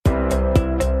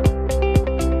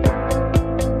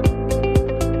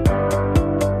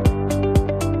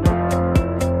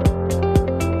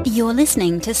You're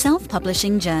listening to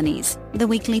Self-Publishing Journeys, the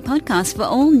weekly podcast for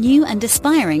all new and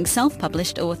aspiring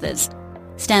self-published authors.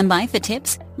 Stand by for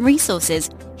tips, resources,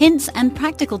 hints, and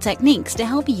practical techniques to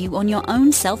help you on your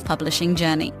own self-publishing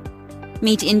journey.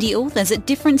 Meet indie authors at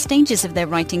different stages of their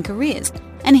writing careers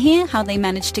and hear how they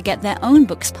managed to get their own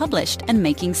books published and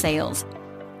making sales.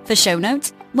 For show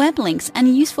notes, web links,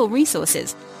 and useful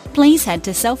resources, please head to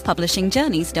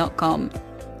selfpublishingjourneys.com.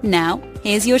 Now,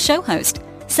 here's your show host,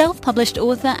 self-published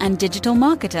author and digital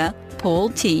marketer, Paul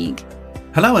Teague.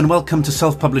 Hello and welcome to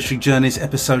Self-Publishing Journeys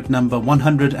episode number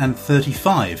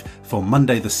 135 for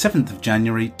Monday the 7th of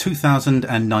January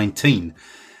 2019.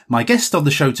 My guest on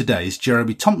the show today is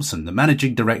Jeremy Thompson, the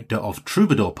Managing Director of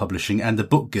Troubadour Publishing and the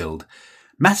Book Guild.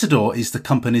 Matador is the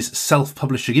company's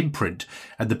self-publishing imprint,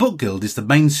 and the Book Guild is the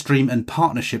mainstream and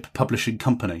partnership publishing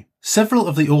company. Several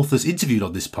of the authors interviewed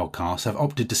on this podcast have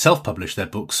opted to self-publish their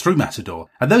books through Matador,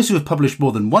 and those who have published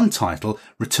more than one title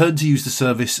return to use the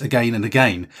service again and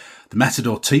again. The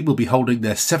Matador team will be holding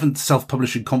their 7th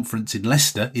self-publishing conference in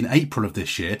Leicester in April of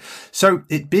this year, so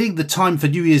it being the time for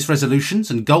New Year's resolutions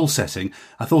and goal setting,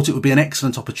 I thought it would be an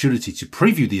excellent opportunity to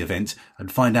preview the event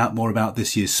and find out more about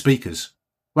this year's speakers.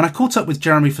 When I caught up with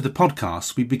Jeremy for the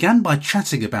podcast, we began by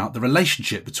chatting about the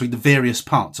relationship between the various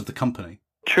parts of the company.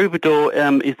 Troubadour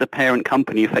is the parent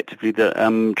company, effectively, that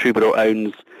Troubadour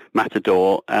owns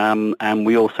Matador, and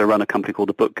we also run a company called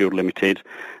the Book Guild Limited,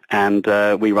 and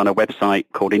we run a website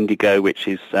called Indigo, which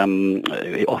is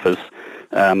it offers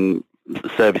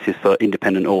services for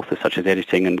independent authors such as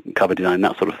editing and cover design,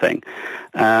 that sort of thing.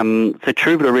 So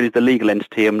Troubadour really is the legal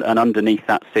entity, and underneath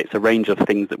that sits a range of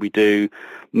things that we do,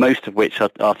 most of which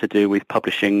are to do with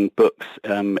publishing books,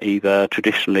 either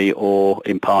traditionally or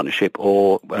in partnership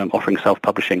or offering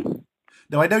self-publishing.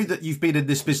 Now, I know that you've been in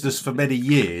this business for many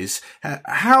years.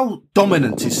 How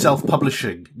dominant is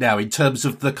self-publishing now in terms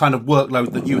of the kind of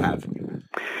workload that you have?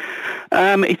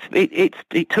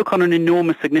 It took on an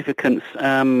enormous significance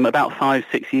about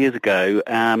 5-6 years ago.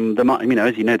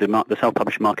 The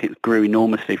self-publishing market grew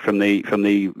enormously from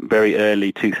the very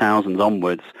early 2000s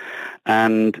onwards,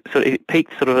 and so it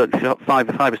peaked sort of 5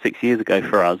 or 6 years ago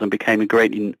for us and became a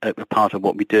great part of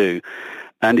what we do.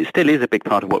 And it still is a big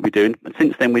part of what we do. And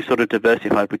since then, we've sort of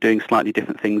diversified. We're doing slightly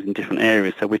different things in different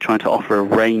areas. So we're trying to offer a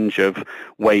range of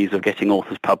ways of getting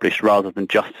authors published rather than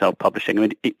just self-publishing. I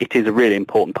mean, it is a really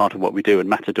important part of what we do. And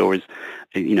Matador is,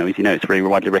 as you know, it's a very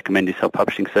widely recommended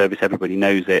self-publishing service. Everybody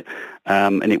knows it.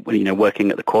 And it,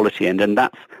 working at the quality end. And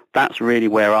that's really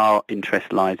where our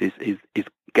interest lies, is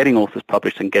getting authors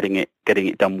published and getting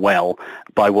it done well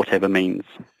by whatever means.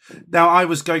 Now, I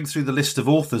was going through the list of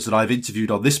authors that I've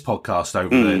interviewed on this podcast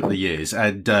over the years,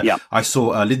 and I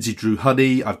saw Lindsay Drew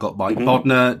Honey, I've got Mike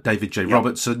Bodner, David J.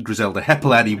 Robertson, Griselda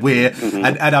Heppel, Annie Weir,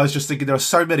 and I was just thinking there are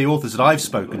so many authors that I've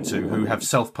spoken to who have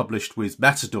self-published with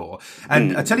Matador.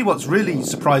 And I tell you what's really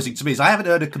surprising to me is I haven't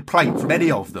heard a complaint from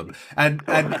any of them. And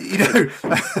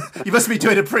you must be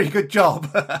doing a pretty good job.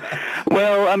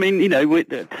 Well, I mean,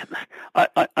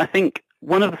 I think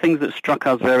one of the things that struck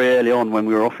us very early on when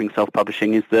we were offering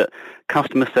self-publishing is that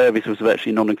customer service was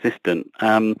virtually non-existent.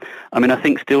 I mean, I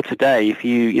think still today, if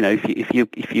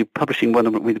you're publishing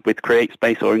one with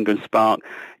CreateSpace or Ingram Spark,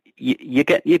 you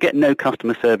get no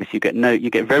customer service. You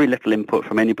get very little input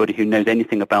from anybody who knows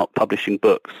anything about publishing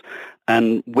books.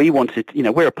 And we wanted,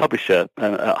 we're a publisher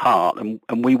at heart,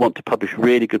 and we want to publish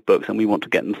really good books, and we want to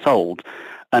get them sold.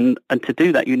 And to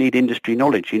do that, you need industry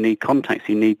knowledge, you need contacts,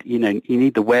 you need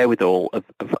the wherewithal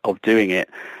of doing it.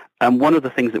 And one of the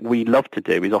things that we love to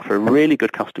do is offer a really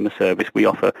good customer service. We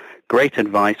offer great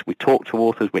advice. We talk to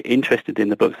authors. We're interested in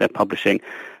the books they're publishing.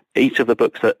 Each of the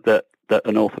books that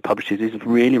an author publishes is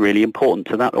really, really important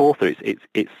to that author.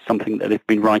 It's something that they've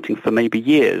been writing for maybe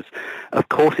years. Of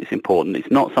course it's important.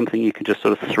 It's not something you can just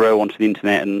sort of throw onto the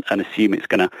internet and assume it's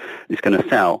gonna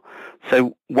sell.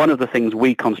 So one of the things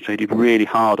we concentrated really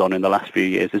hard on in the last few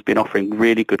years has been offering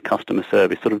really good customer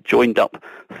service, sort of joined up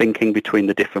thinking between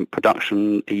the different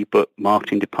production, ebook,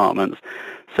 marketing departments,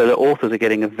 so that authors are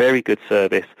getting a very good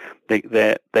service. They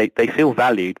feel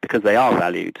valued because they are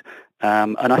valued.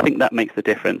 And I think that makes the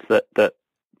difference, that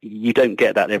you don't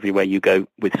get that everywhere you go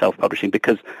with self-publishing,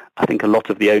 because I think a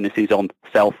lot of the onus is on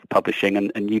self-publishing,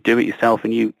 and you do it yourself,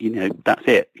 and that's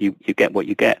it. You get what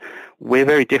you get. We're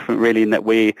very different, really, in that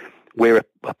we're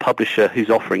a publisher who's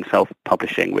offering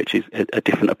self-publishing, which is a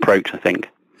different approach, I think.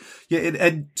 Yeah,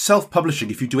 and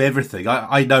self-publishing, if you do everything,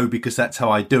 I know because that's how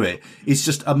I do it, is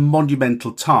just a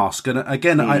monumental task. And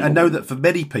again, I know that for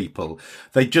many people,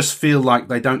 they just feel like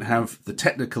they don't have the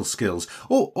technical skills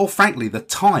or frankly, the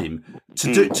time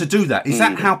to do that. Is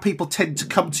that how people tend to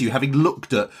come to you, having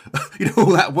looked at all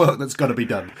that work that's got to be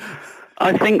done?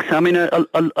 I think so. I mean,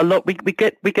 a lot. We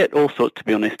get all sorts, to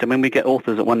be honest. I mean, we get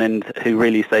authors at one end who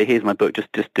really say, "Here's my book,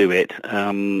 just do it."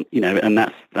 And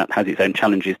that has its own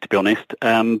challenges, to be honest.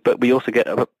 But we also get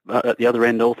at the other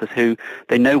end authors who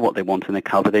they know what they want in their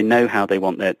cover, they know how they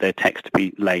want their text to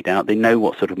be laid out, they know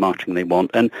what sort of marketing they want,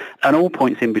 and all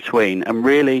points in between. And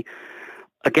really,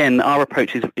 again, our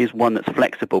approach is one that's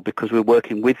flexible because we're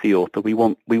working with the author. We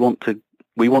want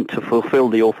to fulfil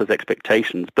the author's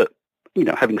expectations, but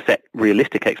having set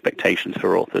realistic expectations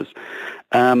for authors.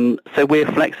 So we're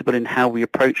flexible in how we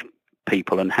approach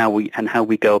people and how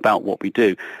we go about what we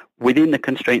do within the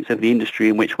constraints of the industry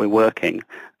in which we're working.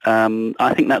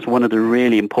 I think that's one of the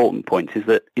really important points is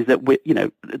that we,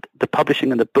 the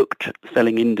publishing and the book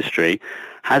selling industry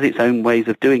has its own ways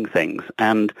of doing things,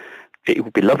 and it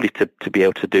would be lovely to be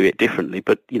able to do it differently.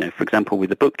 But for example, with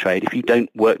the book trade, if you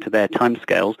don't work to their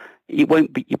timescales, your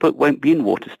book won't be in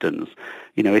Waterstones.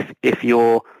 If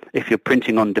you're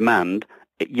printing on demand,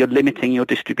 you're limiting your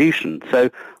distribution. So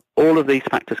all of these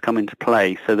factors come into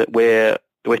play, so that we're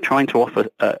trying to offer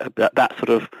that sort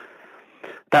of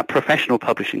that professional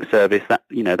publishing service that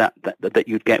that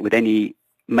you'd get with any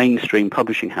mainstream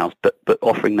publishing house, but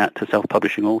offering that to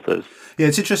self-publishing authors. Yeah,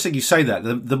 it's interesting you say that.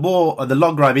 The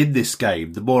longer I'm in this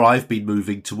game, the more I've been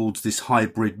moving towards this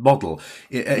hybrid model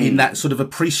in that sort of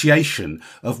appreciation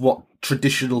of what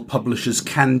traditional publishers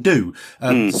can do.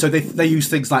 So they use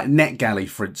things like NetGalley,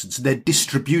 for instance. Their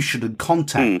distribution and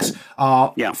contacts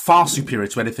are far superior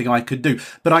to anything I could do.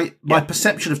 But my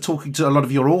perception of talking to a lot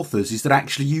of your authors is that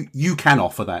actually you can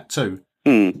offer that too.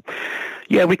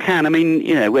 Yeah, we can. I mean,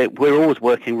 we're always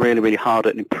working really, really hard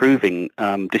at improving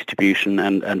distribution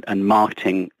and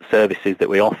marketing services that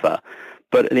we offer.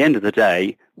 But at the end of the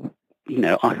day,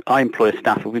 I employ a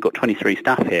staff. We've got 23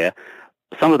 staff here.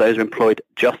 Some of those are employed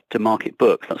just to market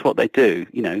books. That's what they do.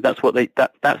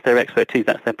 That's their expertise.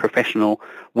 That's their professional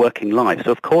working life.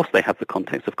 So of course they have the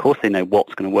context. Of course they know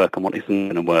what's going to work and what isn't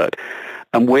going to work.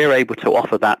 And we're able to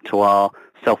offer that to our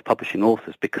self-publishing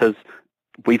authors because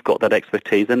we've got that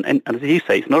expertise, and as you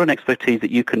say, it's not an expertise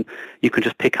that you can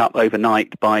just pick up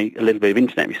overnight by a little bit of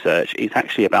internet research. It's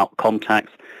actually about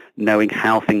contacts, knowing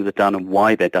how things are done and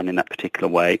why they're done in that particular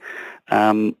way.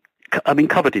 I mean,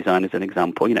 cover design is an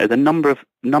example. The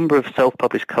number of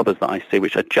self-published covers that I see,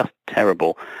 which are just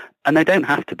terrible, and they don't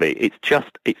have to be. It's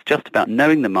just about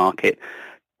knowing the market,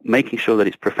 making sure that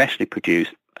it's professionally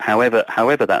produced, however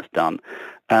that's done.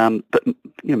 But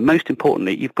most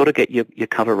importantly, you've got to get your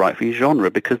cover right for your genre,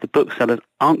 because the booksellers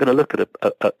aren't going to look at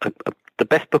the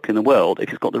best book in the world if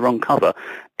it's got the wrong cover.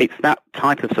 It's that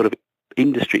type of sort of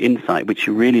industry insight which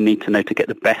you really need to know to get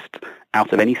the best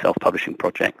out of any self-publishing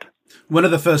project. One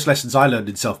of the first lessons I learned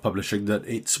in self-publishing, that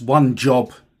it's one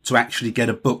job to actually get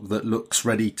a book that looks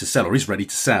ready to sell or is ready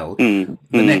to sell. The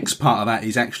next part of that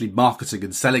is actually marketing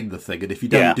and selling the thing. And if you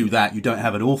don't do that, you don't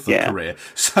have an author career.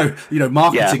 So,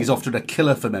 marketing is often a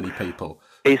killer for many people.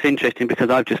 It's interesting because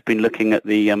I've just been looking at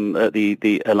the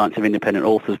Alliance of Independent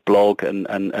Authors blog and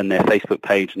their Facebook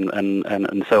page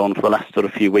and so on for the last sort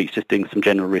of few weeks, just doing some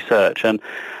general research. And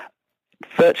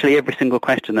virtually every single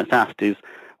question that's asked is,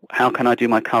 how can I do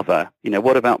my cover?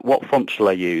 What font shall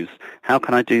I use? How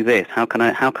can I do this? How can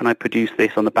I produce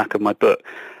this on the back of my book?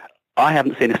 I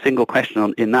haven't seen a single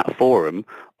question in that forum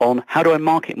on how do I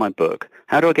market my book?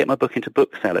 How do I get my book into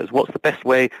booksellers? What's the best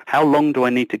way? How long do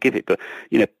I need to give it? But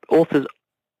authors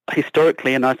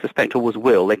historically, and I suspect always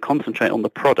will, they concentrate on the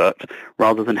product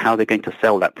rather than how they're going to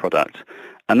sell that product.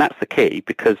 And that's the key,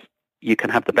 because you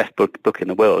can have the best book in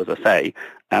the world, as I say,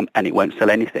 and it won't sell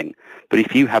anything. But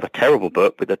if you have a terrible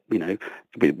book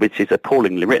which is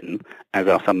appallingly written, as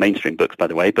are some mainstream books, by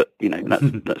the way, but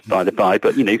that's by the by.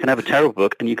 But you can have a terrible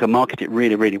book and you can market it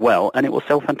really, really well, and it will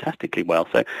sell fantastically well.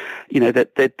 So,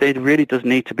 that there really does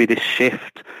need to be this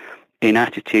shift in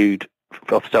attitude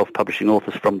of self-publishing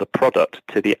authors from the product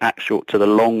to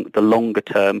the longer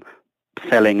term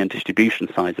selling and distribution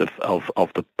side of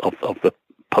the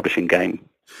publishing game.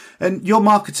 And your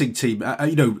marketing team,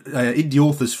 indie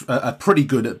authors are pretty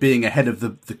good at being ahead of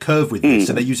the curve with this.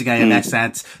 So they're using AMS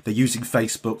ads, they're using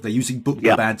Facebook, they're using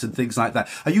BookBub ads and things like that.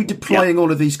 Are you deploying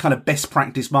all of these kind of best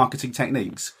practice marketing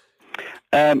techniques?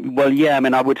 Well, yeah, I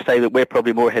mean, I would say that we're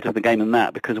probably more ahead of the game than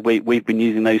that, because we've been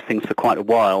using those things for quite a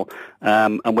while,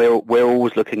 and we're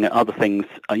always looking at other things,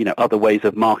 other ways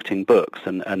of marketing books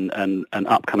and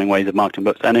upcoming ways of marketing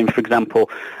books. And then, for example,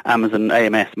 Amazon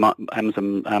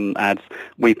ads,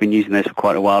 we've been using those for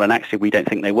quite a while, and actually we don't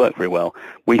think they work very well.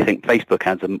 We think Facebook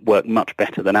ads work much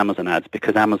better than Amazon ads,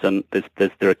 because Amazon,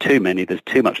 there are too many, there's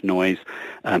too much noise,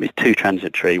 it's too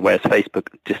transitory, whereas Facebook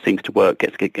just seems to work,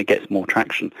 gets more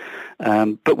traction.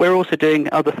 But we're also doing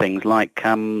other things like,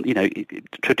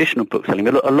 traditional bookselling.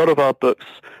 A lot of our book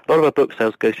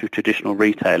sales go through traditional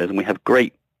retailers, and we have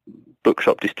great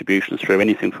bookshop distributions through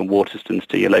anything from Waterstones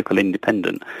to your local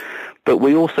independent. But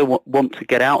we also want to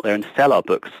get out there and sell our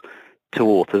books to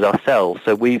authors ourselves.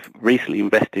 So we've recently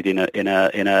invested in a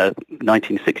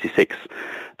 1966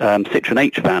 Citroen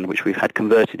H van, which we've had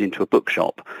converted into a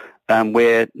bookshop.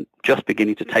 We're just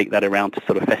beginning to take that around to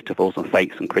sort of festivals and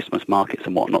fakes and Christmas markets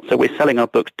and whatnot. So we're selling our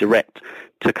books direct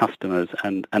to customers,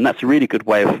 and that's a really good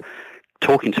way of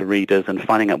talking to readers and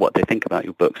finding out what they think about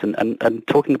your books, and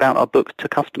talking about our books to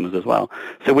customers as well.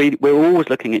 So we're always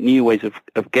looking at new ways of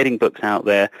getting books out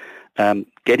there,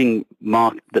 getting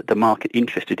the market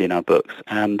interested in our books,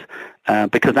 and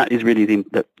because that is really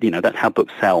that's how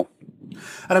books sell.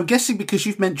 And I'm guessing because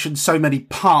you've mentioned so many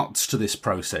parts to this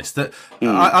process, that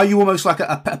are you almost like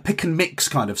a pick and mix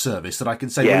kind of service that I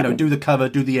can say, do the cover,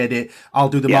 do the edit, I'll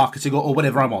do the marketing or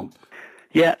whatever I want?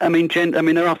 Yeah, I mean,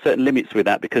 there are certain limits with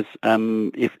that, because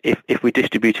if we're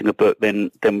distributing a book, then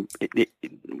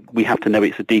we have to know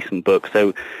it's a decent book.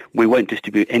 So we won't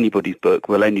distribute anybody's book.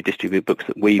 We'll only distribute books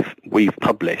that we've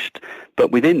published.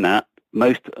 But within that,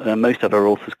 most of our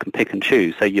authors can pick and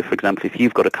choose. So, for example, if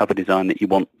you've got a cover design that you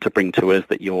want to bring to us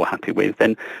that you're happy with,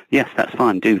 then yes, that's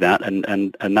fine. Do that,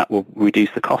 and that will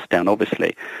reduce the cost down.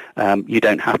 Obviously, you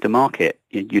don't have to market.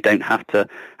 You don't have to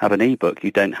have an ebook.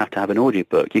 You don't have to have an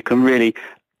audiobook. You can really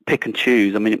pick and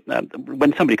choose. I mean,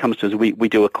 when somebody comes to us, we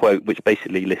do a quote which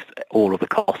basically lists all of the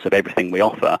costs of everything we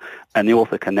offer, and the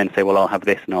author can then say, well, I'll have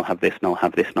this, and I'll have this, and I'll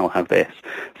have this, and I'll have this.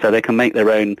 So they can make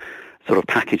their own sort of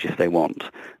package if they want,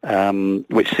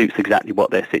 which suits exactly what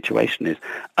their situation is.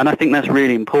 And I think that's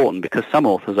really important, because some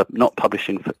authors are not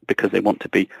publishing because they want to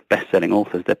be best-selling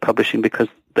authors. They're publishing because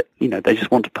they just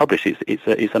want to publish.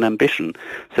 It's an ambition.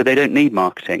 So they don't need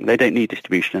marketing. They don't need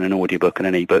distribution and an audiobook and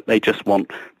an ebook. They just want,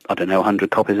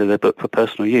 100 copies of their book for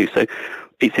personal use. So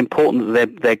it's important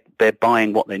that they're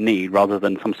buying what they need, rather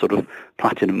than some sort of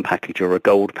platinum package or a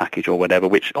gold package or whatever,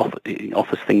 which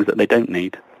offers things that they don't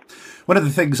need. One of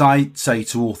the things I say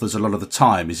to authors a lot of the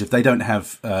time is, if they don't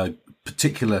have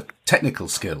particular technical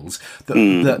skills,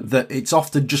 that it's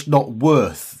often just not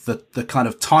worth the kind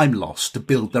of time lost to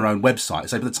build their own website.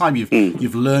 So by the time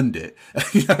you've learned it,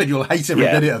 and you'll hate every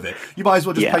minute of it, you might as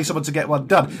well just pay someone to get one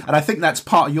done. And I think that's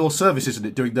part of your service, isn't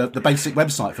it? Doing the basic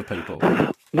website for people.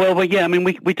 Well, yeah. I mean,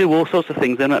 we do all sorts of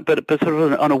things, but sort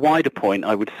of on a wider point,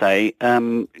 I would say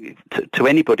to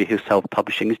anybody who's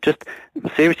self-publishing is just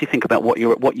seriously think about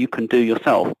what you can do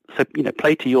yourself. So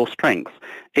play to your strengths.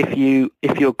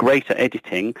 If you're great at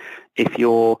editing, if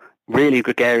you're really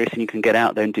gregarious and you can get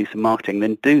out there and do some marketing,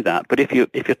 then do that. But if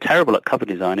you're terrible at cover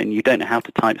design and you don't know how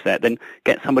to typeset, then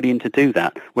get somebody in to do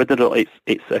that. Whether or not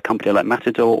it's a company like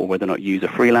Matador, or whether or not you use a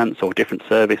freelance or a different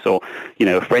service, or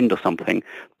a friend or something.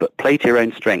 But play to your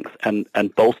own strengths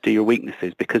and bolster your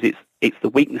weaknesses, because it's the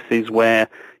weaknesses where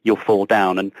you'll fall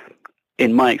down. And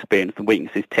in my experience, the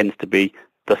weaknesses tends to be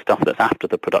the stuff that's after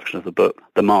the production of the book,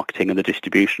 the marketing and the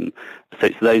distribution. So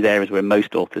it's those areas where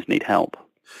most authors need help.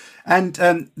 And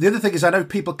the other thing is, I know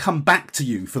people come back to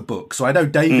you for books. So I know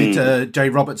David J.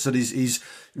 Robertson is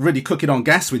really cooking on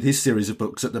gas with his series of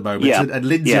books at the moment. Yeah. And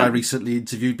Lindsay I recently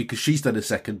interviewed because she's done a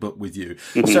second book with you.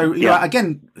 So,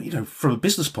 again, from a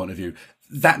business point of view,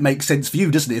 that makes sense for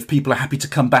you, doesn't it? If people are happy to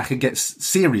come back and get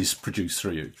series produced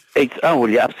through you.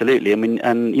 Absolutely. I mean,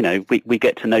 and, we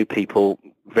get to know people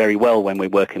very well when we're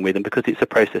working with them, because it's a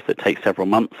process that takes several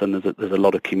months, and there's a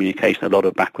lot of communication, a lot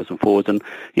of backwards and forwards, and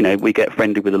we get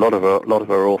friendly with a lot of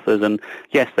our authors, and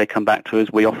yes, they come back to us.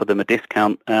 We offer them a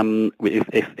discount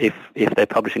if they're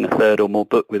publishing a third or more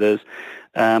book with us.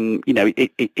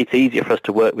 It's easier for us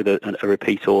to work with a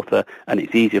repeat author, and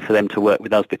it's easier for them to work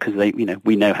with us because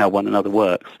we know how one another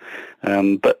works.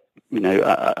 But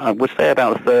I would say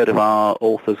about a third of our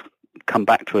authors come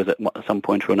back to us at some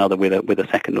point or another with a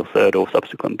second or third or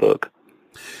subsequent book.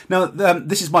 Now,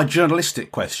 this is my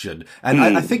journalistic question, and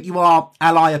I think you are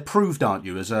Ally approved, aren't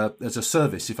you, as a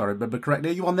service, if I remember correctly?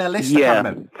 Are you on their list? Yeah. I can't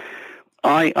remember.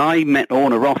 I met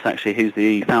Orna Ross, actually, who's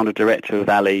the founder director of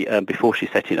Ally, before she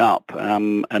set it up,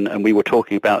 and we were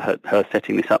talking about her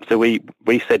setting this up. So we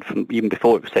said from even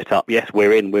before it was set up, yes,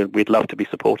 we're in. We'd love to be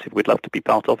supportive. We'd love to be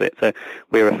part of it. So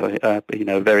we're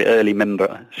a very early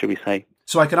member, should we say.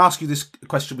 So I can ask you this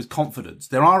question with confidence.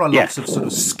 There are a lot of sort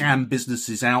of scam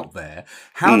businesses out there.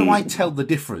 How do I tell the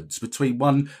difference between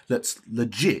one that's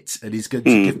legit and is going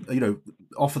to give,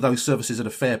 offer those services at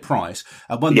a fair price,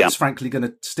 and one that's frankly going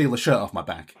to steal the shirt off my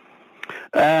back?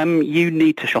 You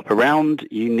need to shop around.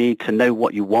 You need to know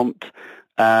what you want.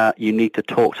 You need to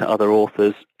talk to other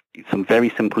authors. some very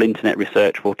simple internet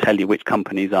research will tell you which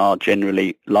companies are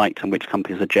generally liked and which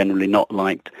companies are generally not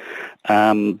liked.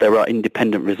 There are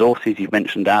independent resources. You've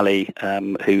mentioned Ali,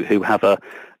 who have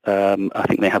I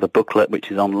think they have a booklet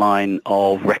which is online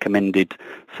of recommended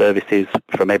services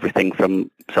from everything from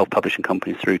self-publishing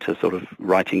companies through to sort of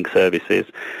writing services.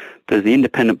 There's the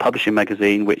Independent Publishing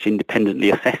Magazine, which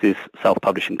independently assesses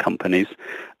self-publishing companies.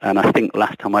 And I think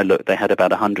last time I looked, they had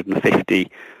about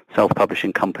 150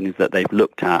 self-publishing companies that they've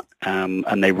looked at,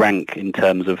 and they rank in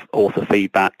terms of author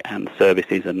feedback and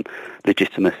services and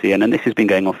legitimacy. And this has been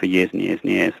going on for years and years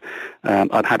and years.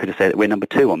 I'm happy to say that we're number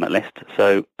 2 on that list.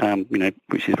 So,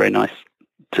 which is very nice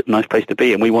place to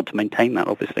be. And we want to maintain that,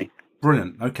 obviously.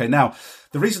 Brilliant. Okay, now,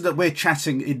 the reason that we're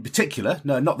chatting in particular,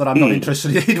 no, not that I'm not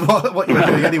interested in what you're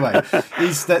doing anyway,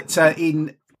 is that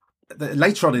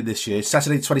later on in this year,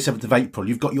 Saturday the 27th of April,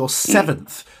 you've got your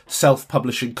 7th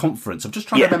self-publishing conference. I'm just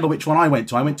trying to remember which one I went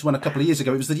to. I went to one a couple of years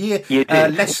ago. It was the year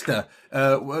Leicester.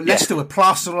 Leicester were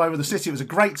plastered all over the city. It was a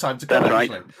great time to come. That's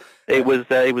right. Actually. It was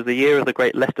the year of the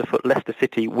great Leicester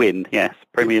City win, yes,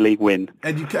 Premier League win.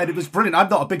 And it was brilliant. I'm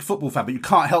not a big football fan, but you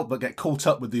can't help but get caught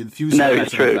up with the enthusiasm. No,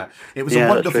 it's true. Of that. It was a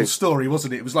wonderful story,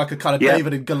 wasn't it? It was like a kind of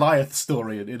David and Goliath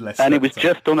story in Leicester. And it was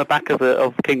just on the back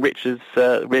of King Richard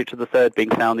III being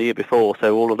found the year before,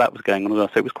 so all of that was going on as well.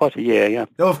 So it was quite a year, yeah.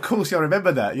 Oh, of course, I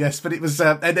remember that, yes. But it was,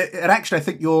 and actually I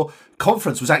think your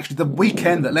conference was actually the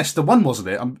weekend that Leicester won, wasn't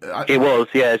it? It was,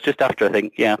 yeah. It's just after, I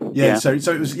think, yeah. Yeah, so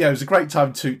it was a great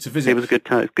time to visit. It was a good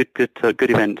time.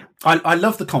 Good event. I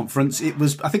love the conference. I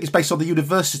think it's based on the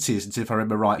university, isn't it, if I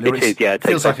remember rightly? It is, yeah. It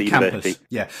feels like a campus.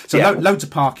 Yeah. So loads of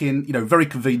parking, very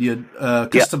convenient,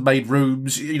 custom-made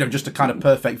rooms, just a kind of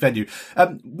perfect venue.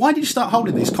 Why did you start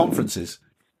holding these conferences?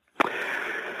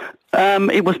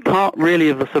 It was part really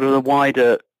of the sort of the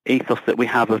wider ethos that we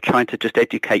have of trying to just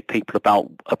educate people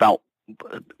about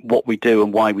what we do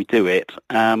and why we do it.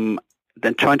 Then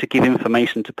trying to give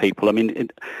information to people. I mean,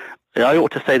 I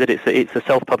ought to say that it's a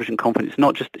self-publishing conference.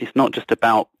 It's not just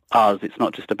about us. It's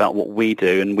not just about what we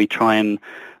do, and we try and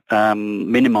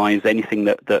minimise anything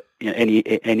that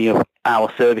any of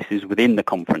our services within the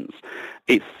conference.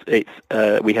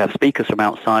 We have speakers from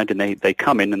outside, and they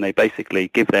come in and they basically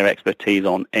give their expertise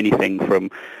on anything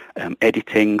from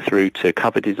editing through to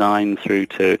cover design through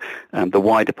to the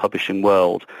wider publishing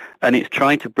world, and it's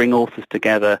trying to bring authors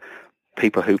together.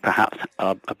 People who perhaps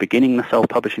are beginning the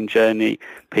self-publishing journey,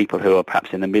 people who are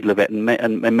perhaps in the middle of it, and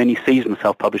many seasoned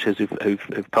self-publishers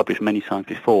who've published many times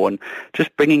before, and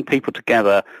just bringing people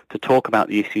together to talk about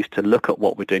the issues, to look at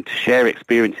what we're doing, to share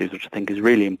experiences, which I think is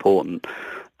really important.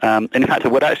 And in fact, I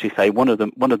would actually say one of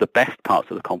the best parts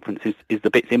of the conference is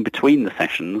the bits in between the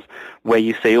sessions where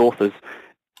you see authors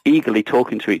eagerly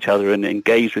talking to each other and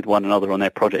engaged with one another on their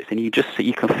projects, and you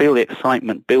can feel the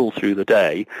excitement build through the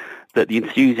day, that the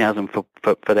enthusiasm for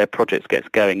their projects gets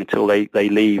going until they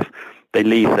leave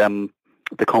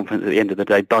the conference at the end of the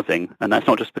day buzzing. And that's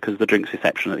not just because of the drinks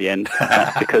reception at the end,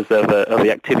 that's because of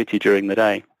the activity during the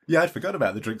day. Yeah, I'd forgot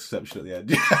about the drinks reception at the end.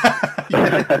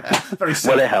 Very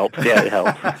well, it helped. Yeah, it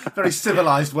helped. Very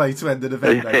civilised way to end an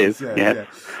event. It is, yeah.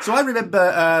 So I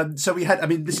remember,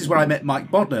 this is where I met Mike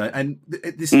Bodner, and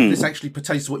this actually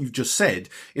pertains to what you've just said,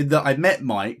 in that I met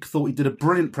Mike, thought he did a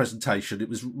brilliant presentation. It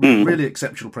was really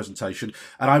exceptional presentation,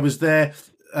 and I was there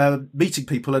meeting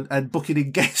people and booking in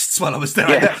guests while I was there.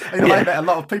 I met a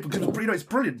lot of people because it's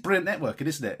brilliant networking,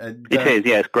 isn't it? And, it is,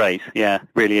 yeah, it's great. Yeah, it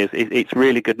really is. It's a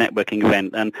really good networking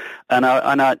event, and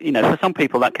I, for some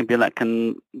people that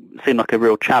can seem like a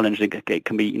real challenge. It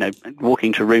can be, walking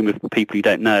into a room with people you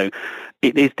don't know.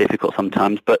 It is difficult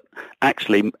sometimes, but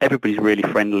actually everybody's really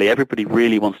friendly. Everybody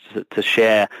really wants to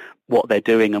share what they're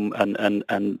doing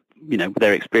and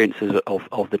their experiences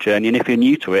of the journey. And if you're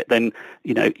new to it, then,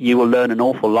 you will learn an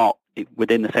awful lot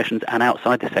within the sessions and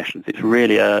outside the sessions. It's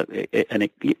really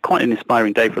quite an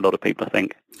inspiring day for a lot of people, I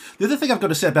think. The other thing I've got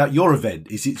to say about your event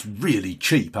is it's really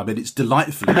cheap. I mean, it's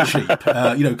delightfully cheap,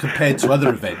 compared to other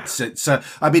events. It's,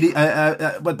 by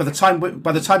the time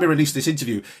we release this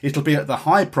interview, it'll be at the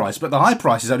high price, but the high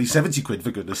price is only 70 quid,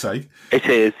 for goodness sake. It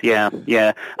is, yeah.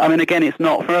 I mean, again, it's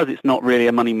not, for us, it's not really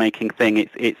a money-making thing.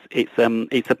 It's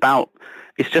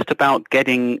just about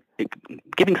giving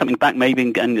something back,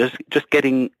 maybe, and just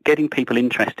getting people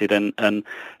interested and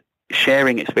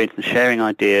sharing experience and sharing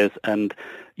ideas, and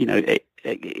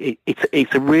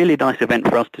it's a really nice event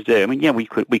for us to do. I mean, yeah, we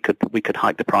could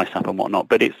hike the price up and whatnot,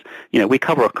 but it's we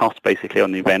cover our costs basically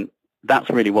on the event. That's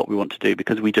really what we want to do,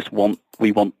 because we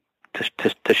want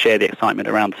to share the excitement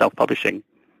around self-publishing.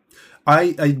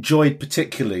 I enjoyed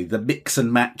particularly the mix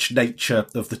and match nature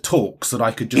of the talks, that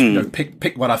I could just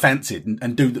pick what I fancied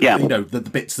and do the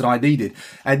bits that I needed.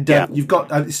 And you've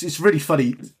got it's really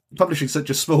funny. Publishing such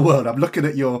a small world. I'm looking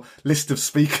at your list of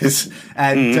speakers,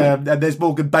 and there's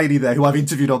Morgan Bailey there, who I've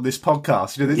interviewed on this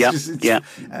podcast.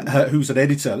 Who's an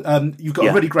editor. You've got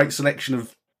a really great selection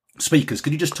of speakers.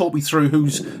 Can you just talk me through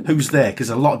who's there? Because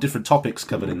there's a lot of different topics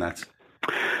covered in that.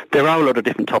 There are a lot of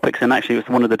different topics, and actually it's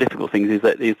one of the difficult things is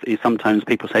that sometimes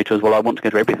people say to us, well, I want to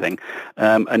go to everything,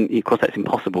 and of course that's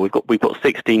impossible. We've got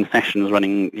 16 sessions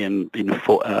running in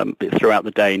throughout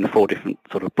the day in 4 different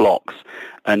sort of blocks,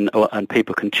 and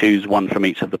people can choose one from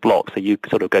each of the blocks, so you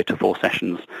sort of go to 4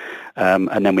 sessions,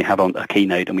 and then we have a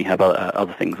keynote, and we have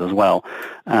other things as well.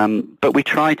 But we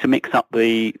try to mix up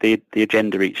the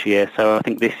agenda each year. So I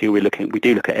think this year we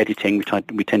do look at editing.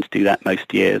 We tend to do that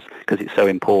most years because it's so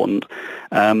important.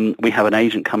 We have an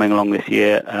agent coming along this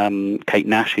year, Kate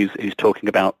Nash, who's talking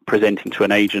about presenting to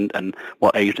an agent and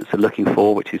what agents are looking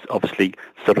for, which is obviously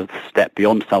sort of the step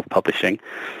beyond self-publishing.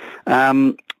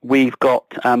 We've got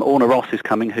Orna Ross is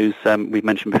coming, who's we've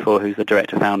mentioned before, who's the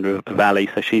director-founder of Valley.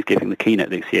 So she's giving the keynote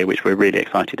this year, which we're really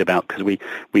excited about because we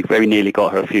very nearly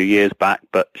got her a few years back,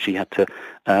 but she had to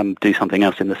do something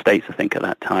else in the States, I think, at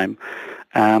that time.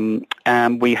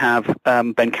 And we have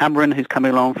Ben Cameron, who's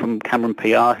coming along from Cameron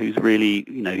PR, who's really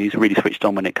switched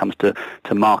on when it comes to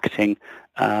marketing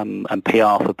and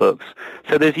PR for books.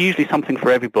 So there's usually something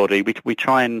for everybody. We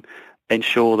try and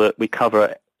ensure that we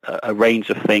cover a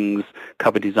range of things,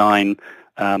 cover design,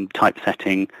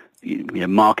 typesetting,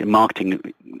 marketing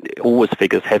always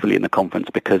figures heavily in the conference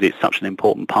because it's such an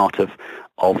important part of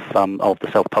the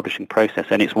self-publishing process,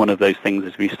 and it's one of those things,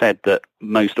 as we said, that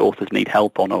most authors need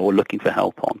help on or are looking for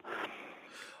help on.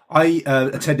 I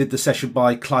attended the session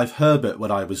by Clive Herbert when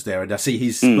I was there, and I see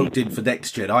he's booked in for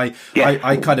next year. I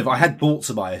had bought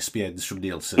some ISBNs from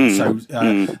Nielsen,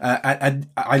 and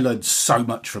I learned so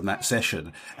much from that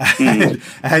session. And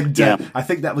I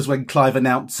think that was when Clive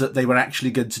announced that they were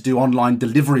actually going to do online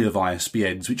delivery of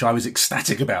ISBNs, which I was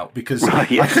ecstatic about because I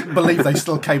couldn't believe they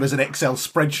still came as an Excel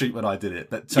spreadsheet when I did it.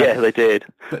 But they did.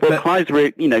 Clive's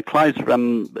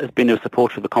has been a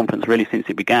supporter of the conference really since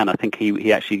it began. I think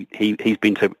he's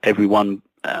been to everyone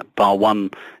bar one.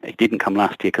 He didn't come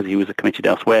last year because he was committed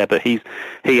elsewhere, but he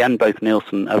and both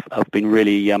Nielsen have been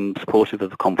really supportive of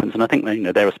the conference, and I think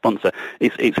they're a sponsor.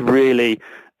 It's really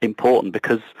important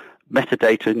because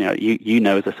metadata,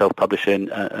 as a self-publisher,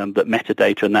 that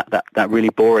metadata and that really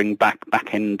boring back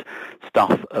end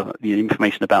stuff, the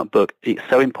information about book, it's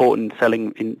so important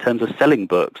in terms of selling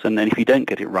books. And then if you don't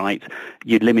get it right,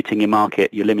 you're limiting your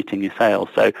market, you're limiting your sales.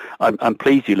 So I'm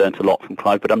pleased you learnt a lot from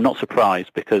Clive, but I'm not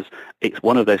surprised because it's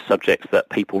one of those subjects that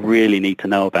people really need to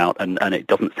know about, and it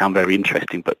doesn't sound very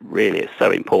interesting, but really it's so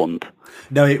important.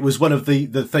 No, it was one of the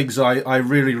things I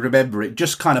really remember. It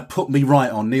just kind of put me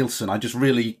right on Nielsen. I just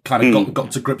really kind of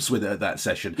got to grips with it at that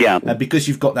session. Yeah. And because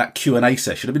you've got that Q&A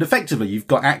session, I mean, effectively, you've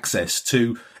got access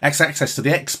to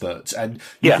the experts, and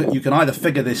you can either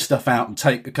figure this stuff out and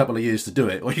take a couple of years to do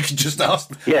it, or you can just ask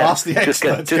the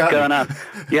experts. Just go and ask.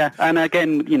 Yeah, and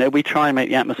again, we try and make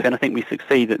the atmosphere, and I think we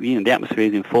succeed. That the atmosphere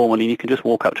is informal, and you can just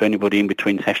walk up to anybody in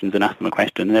between sessions and ask them a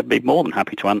question, and they'll be more than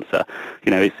happy to answer.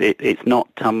 It's not.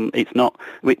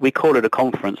 We call it a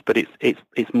conference, but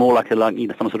it's more like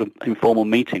some sort of informal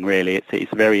meeting. Really,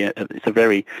 it's a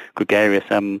very gregarious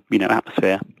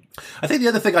atmosphere. I think the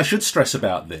other thing I should stress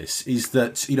about this is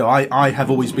that, I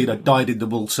have always been a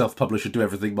dyed-in-the-wool self-publisher, do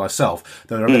everything myself.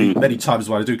 There are many times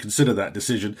where I do consider that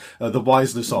decision, the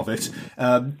wiseness of it,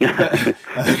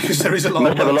 because there is a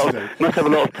lot of work to do. Must have a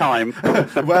lot of time.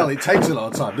 Well, it takes a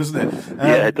lot of time, doesn't it?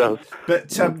 It does.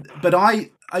 But I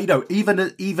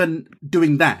even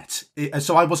doing that,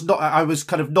 so I was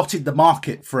kind of not in the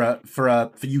market for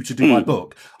you to do my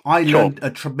book. I learned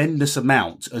a tremendous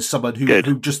amount as someone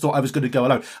who just thought I was going to go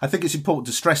alone. I think it's important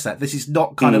to stress that this is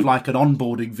not kind of like an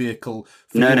onboarding vehicle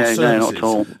for your services. No, not at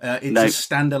all. It's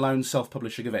a standalone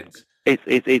self-publishing event.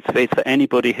 It's for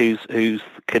anybody who's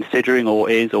considering or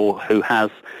who has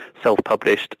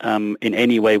self-published in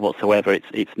any way whatsoever.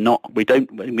 It's not. We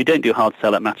don't do hard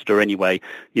sell at Matador anyway.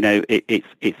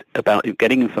 It's about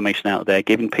getting information out there,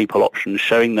 giving people options,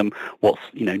 showing them what's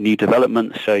new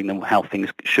developments, showing them how things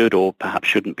should or perhaps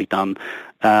shouldn't be done.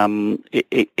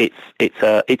 It's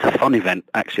a fun event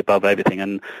actually above everything,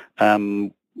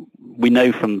 and we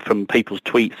know from people's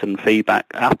tweets and feedback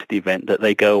after the event that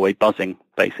they go away buzzing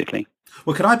basically.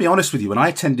 Well, can I be honest with you? When I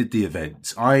attended the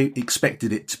event, I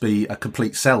expected it to be a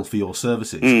complete sell for your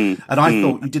services. And I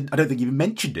thought you didn't, I don't think you even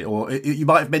mentioned it, or you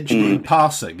might have mentioned it in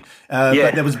passing, but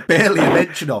there was barely a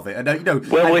mention of it. And,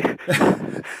 well,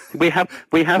 we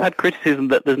have had criticism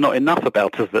that there's not enough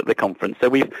about us at the conference. So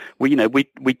we are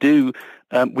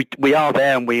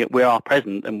there and we are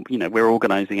present, and we're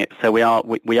organising it. So we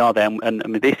are there.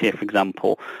 And this year, for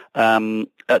example,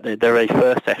 at the very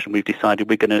first session, we've decided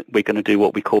we're going to do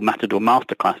what we call Matador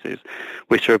masterclasses,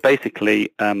 which are basically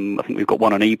I think we've got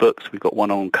one on ebooks, we've got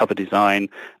one on cover design,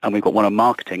 and we've got one on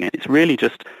marketing. And it's really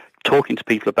just talking to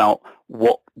people about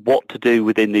what to do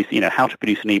within these, how to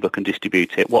produce an ebook and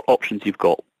distribute it, what options you've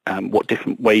got, what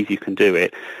different ways you can do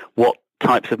it, what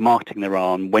types of marketing there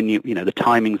are, and when the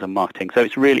timings of marketing. So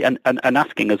it's really and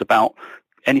asking us about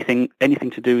anything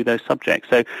to do with those subjects.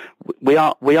 So we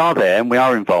are there and we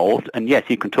are involved. And yes,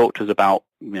 you can talk to us about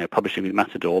publishing with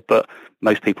Matador, but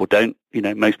most people don't.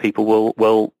 Most people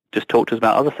will just talk to us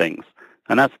about other things,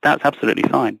 and that's absolutely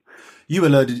fine. You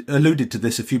alluded to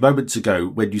this a few moments ago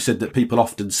when you said that people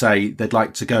often say they'd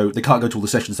like to go, they can't go to all the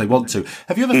sessions they want to.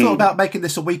 Have you ever thought about making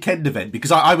this a weekend event?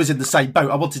 Because I was in the same boat.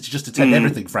 I wanted to just attend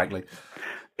everything, frankly.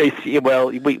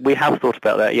 We have thought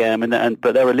about that, yeah.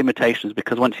 But there are limitations,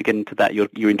 because once you get into that, you're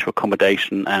into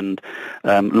accommodation and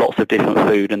lots of different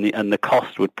food, and the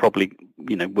cost would probably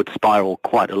would spiral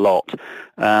quite a lot.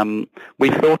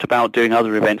 We've thought about doing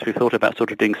other events. We've thought about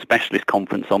sort of doing specialist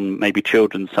conference on maybe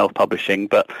children's self-publishing,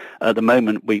 but at the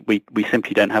moment we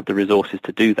simply don't have the resources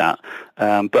to do that.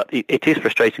 But it is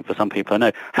frustrating for some people, I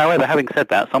know. However, having said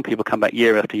that, some people come back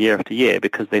year after year after year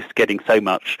because they're getting so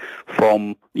much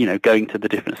from going to the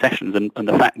different sessions, and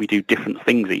the fact we do different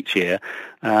things each year.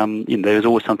 There's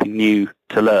always something new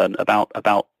to learn about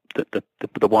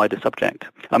the wider subject.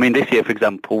 I mean, this year, for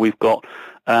example, we've got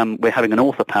we're having an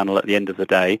author panel at the end of the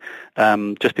day,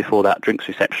 just before that drinks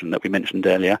reception that we mentioned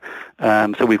earlier.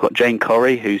 So we've got Jane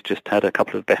Corrie, who's just had a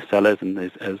couple of bestsellers, and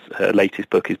as her latest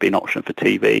book has been optioned for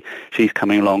TV. She's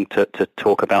coming along to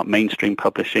talk about mainstream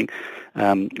publishing.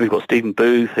 We've got Stephen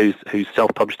Booth, who's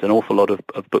self-published an awful lot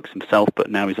of books himself, but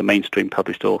now he's a mainstream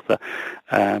published author.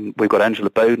 We've got Angela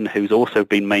Bowden, who's also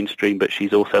been mainstream, but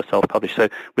she's also self-published. So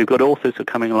we've got authors who are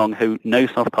coming along who know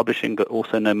self-publishing, but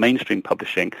also know mainstream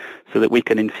publishing, so that we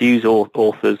can infuse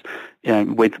authors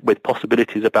with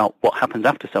possibilities about what happens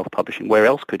after self-publishing. Where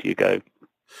else could you go?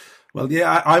 Well,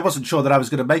 yeah, I wasn't sure that I was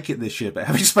going to make it this year, but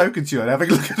having spoken to you and having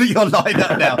a look at your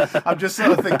lineup now, I'm just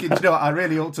sort of thinking, I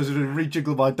really ought to sort of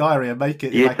rejiggle my diary and make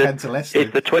it if I can to Leicester.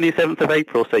 It's the 27th of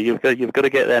April, so you've got to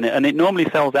get there, and it normally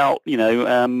sells out.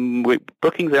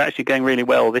 Bookings are actually going really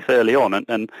well this early on,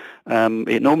 and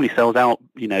it normally sells out,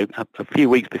 a few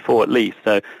weeks before at least.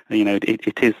 So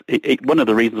it is one of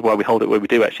the reasons why we hold it where we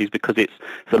do actually is because it's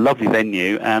a lovely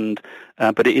venue, and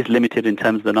but it is limited in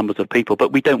terms of the numbers of people.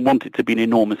 But we don't want it to be an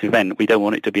enormous event. We don't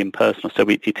want it to be impersonal, so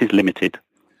it is limited.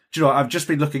 Do you know what? I've just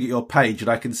been looking at your page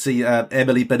and I can see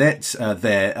Emily Burnett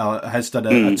there has done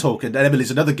a talk, and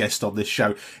Emily's another guest on this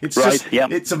show. It's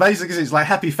It's amazing because it's like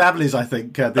happy families, I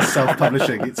think, this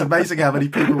self-publishing. It's amazing how many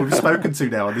people we've spoken to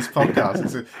now on this podcast.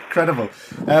 It's incredible.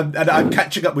 And I'm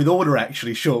catching up with Orna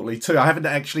actually shortly too. I haven't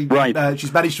actually,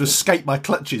 she's managed to escape my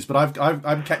clutches, but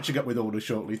I'm catching up with Orna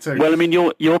shortly too. Well, I mean,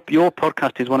 your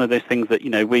podcast is one of those things that,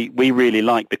 we really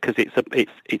like, because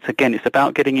it's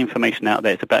about getting information out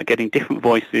there. It's about getting different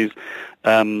voices,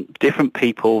 different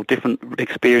people, different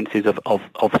experiences of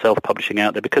self-publishing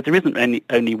out there, because there isn't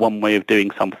only one way of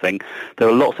doing something. There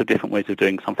are lots of different ways of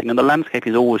doing something, and the landscape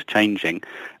is always changing.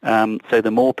 So the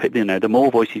more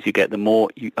voices you get, the more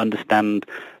you understand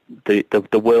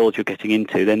the world you're getting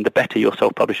into, then the better your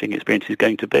self-publishing experience is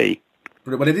going to be.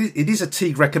 Well, it is a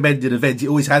Teague recommended event. It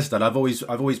always has done. I've always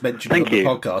mentioned it on the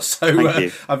podcast,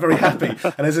 so I'm very happy.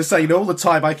 And as I say, all the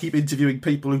time I keep interviewing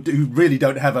people who really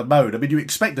don't have a moan. I mean, you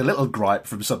expect a little gripe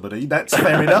from somebody. That's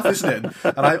fair enough, isn't it?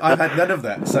 And I've had none of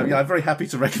that. So I'm very happy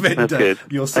to recommend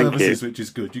your services, which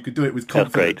is good. You can do it with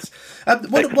confidence.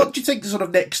 What do you think sort of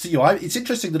next to you? It's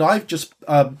interesting that I've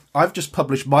just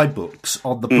published my books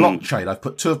on the blockchain. I've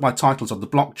put 2 of my titles on the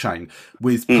blockchain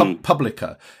with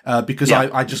Publica because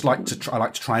I just like to. I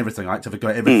like to try everything. I like to have a go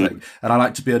at everything, and I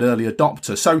like to be an early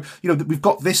adopter. So, we've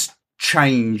got this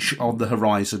change on the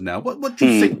horizon now. What do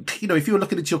you think? If you were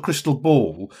looking into your crystal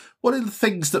ball, what are the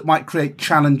things that might create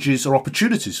challenges or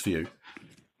opportunities for you?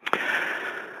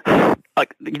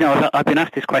 I've been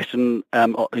asked this question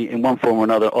in one form or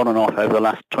another, on and off, over the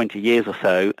last 20 years or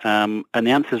so, and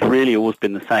the answer's really always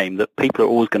been the same: that people are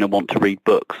always going to want to read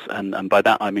books, and by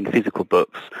that I mean physical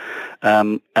books.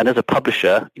 And as a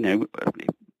publisher,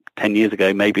 10 years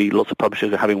ago, maybe lots of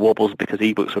publishers were having wobbles because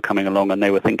ebooks were coming along and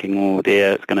they were thinking, oh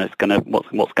dear, what's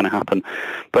going to happen?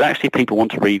 But actually people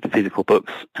want to read physical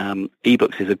books.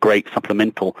 Ebooks is a great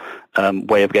supplemental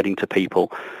way of getting to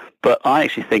people. But I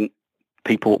actually think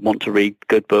people want to read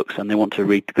good books, and they want to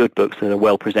read good books that are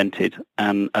well presented,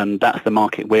 and that's the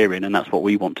market we're in, and that's what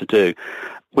we want to do.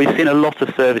 We've seen a lot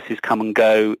of services come and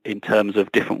go in terms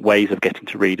of different ways of getting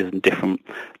to readers and different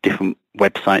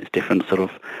websites, different sort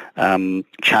of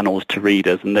channels to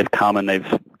readers, and they've come and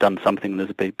they've done something, and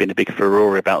there's been a big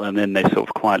furore about them, and then they've sort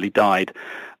of quietly died.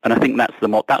 And I think that's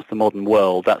the modern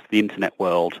world, that's the internet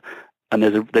world, and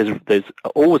there's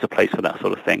always a place for that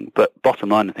sort of thing. But bottom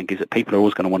line, I think, is that people are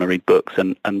always going to want to read books,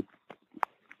 and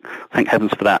thank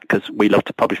heavens for that, because we love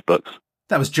to publish books.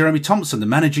 That was Jeremy Thompson, the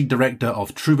Managing Director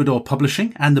of Troubadour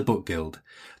Publishing and the Book Guild.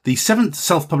 The 7th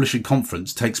Self-Publishing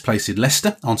Conference takes place in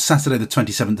Leicester on Saturday the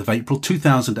 27th of April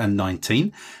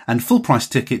 2019, and full price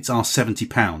tickets are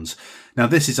 £70. Now,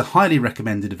 this is a highly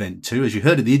recommended event too. As you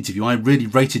heard in the interview, I really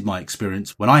rated my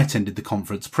experience when I attended the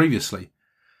conference previously.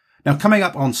 Now, coming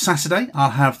up on Saturday,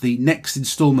 I'll have the next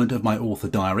instalment of my author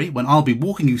diary, when I'll be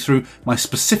walking you through my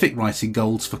specific writing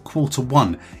goals for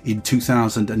Q1 in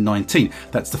 2019.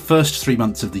 That's the first 3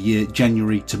 months of the year,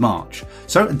 January to March.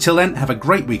 So until then, have a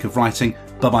great week of writing.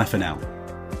 Bye-bye for now.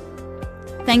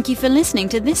 Thank you for listening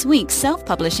to this week's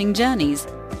Self-Publishing Journeys.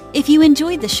 If you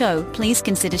enjoyed the show, please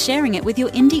consider sharing it with your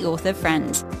indie author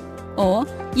friends. Or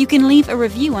you can leave a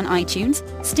review on iTunes,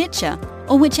 Stitcher,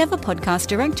 or whichever podcast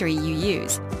directory you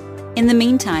use. In the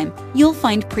meantime, you'll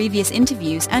find previous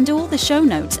interviews and all the show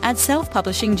notes at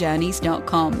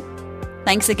selfpublishingjourneys.com.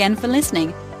 Thanks again for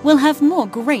listening. We'll have more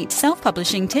great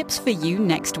self-publishing tips for you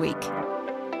next week.